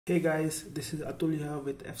Hey guys, this is Atul here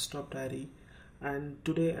with F-Stop Diary, and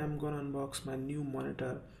today I'm gonna unbox my new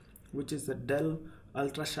monitor, which is the Dell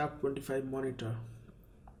Ultrasharp 25 monitor.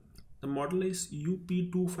 The model is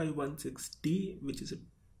UP2516D, which is a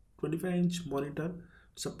 25-inch monitor,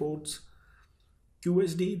 supports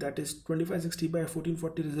QHD, that is 2560 by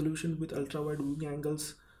 1440 resolution with ultra-wide viewing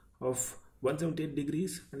angles of 178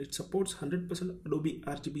 degrees, and it supports 100% Adobe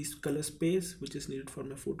RGB Color Space, which is needed for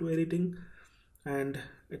my photo editing, and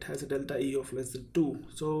it has a delta E of less than 2.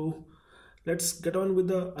 So let's get on with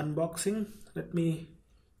the unboxing. Let me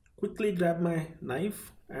quickly grab my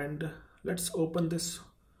knife and let's open this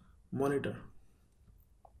monitor.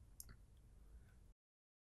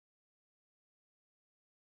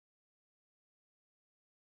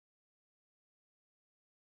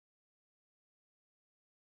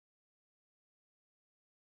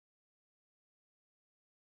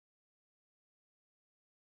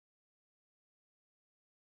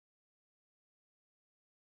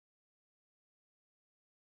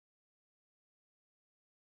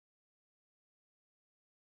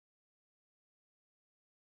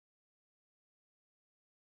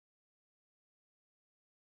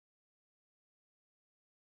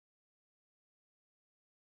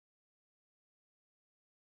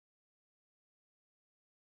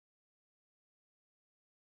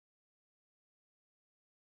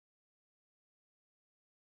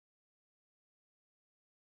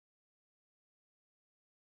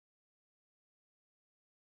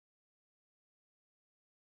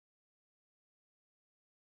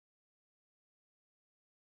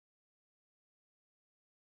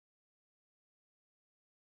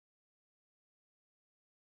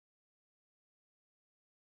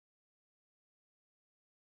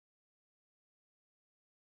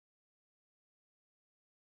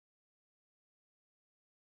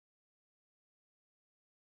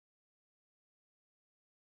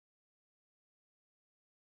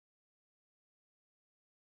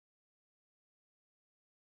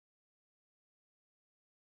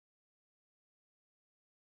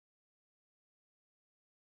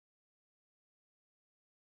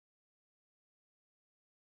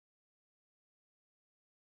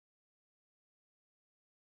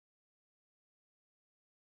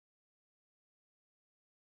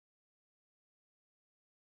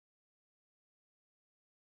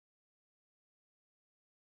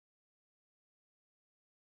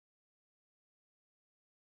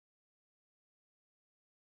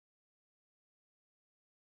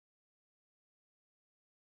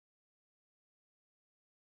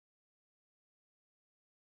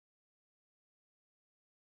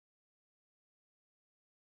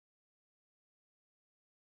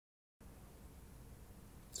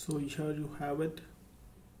 So here you have it,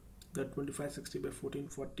 the 2560 by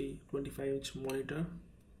 1440 25-inch monitor.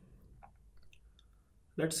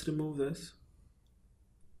 Let's remove this.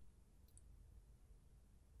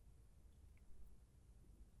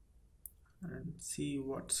 And see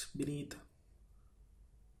what's beneath.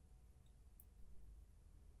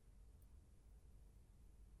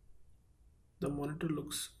 The monitor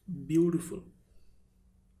looks beautiful.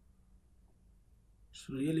 It's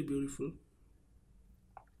really beautiful.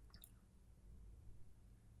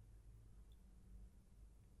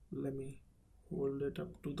 Let me hold it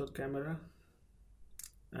up to the camera,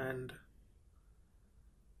 and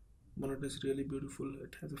monitor is really beautiful.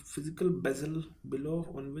 It has a physical bezel below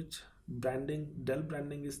on which Dell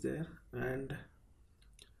branding is there, and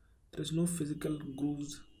there is no physical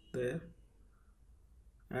grooves there.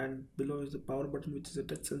 And below is the power button, which is a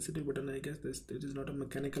touch sensitive button. I guess this is not a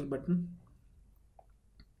mechanical button.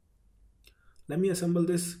 Let me assemble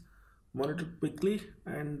this monitor quickly,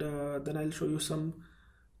 and then I'll show you some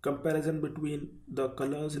comparison between the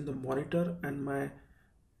colors in the monitor and my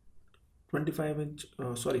 15-inch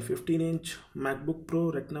MacBook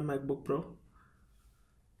Pro, Retina MacBook Pro.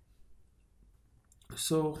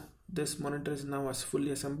 So this monitor is now as fully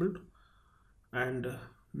assembled and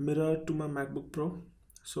mirrored to my MacBook Pro.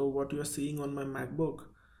 So what you are seeing on my MacBook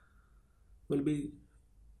will be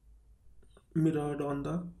mirrored on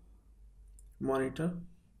the monitor.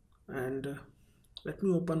 And let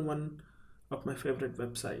me open one of my favorite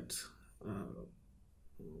websites,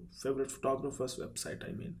 favorite photographer's website,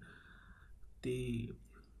 I mean, the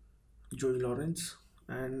Joey Lawrence,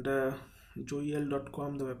 and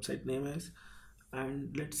joel.com the website name is.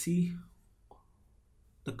 And let's see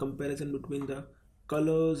the comparison between the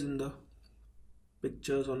colors in the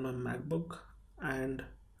pictures on my MacBook and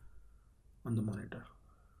on the monitor.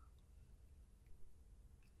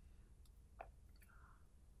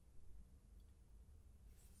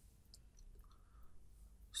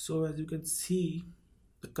 So as you can see,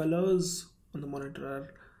 the colors on the monitor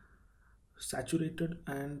are saturated,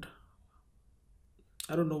 and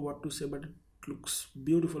I don't know what to say, but it looks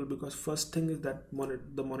beautiful because first thing is that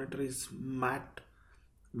the monitor is matte,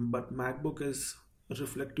 but MacBook is a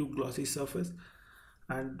reflective glossy surface,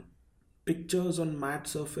 and pictures on matte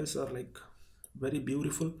surface are like very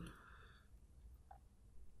beautiful.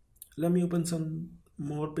 Let me open some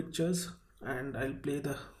more pictures and I'll play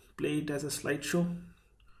it as a slideshow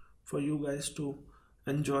for you guys to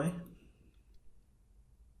enjoy.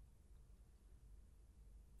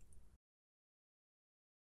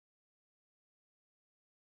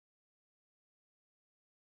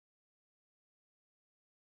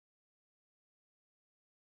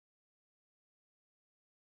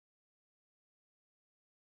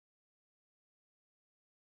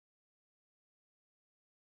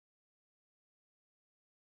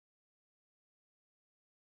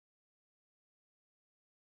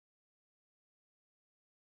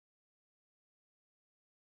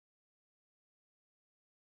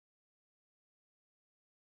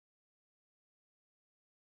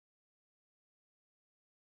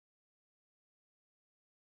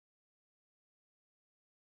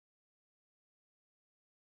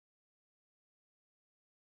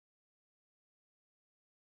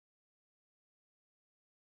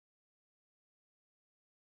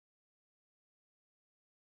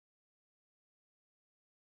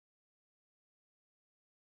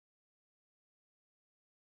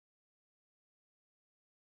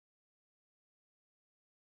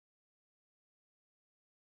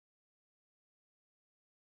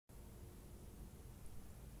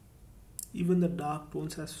 Even the dark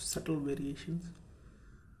tones have subtle variations.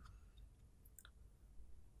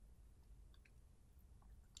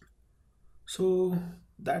 So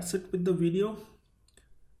that's it with the video,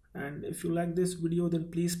 and if you like this video then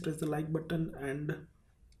please press the like button, and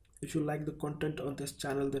if you like the content on this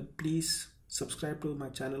channel then please subscribe to my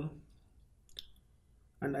channel,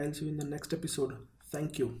 and I'll see you in the next episode.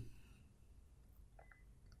 Thank you.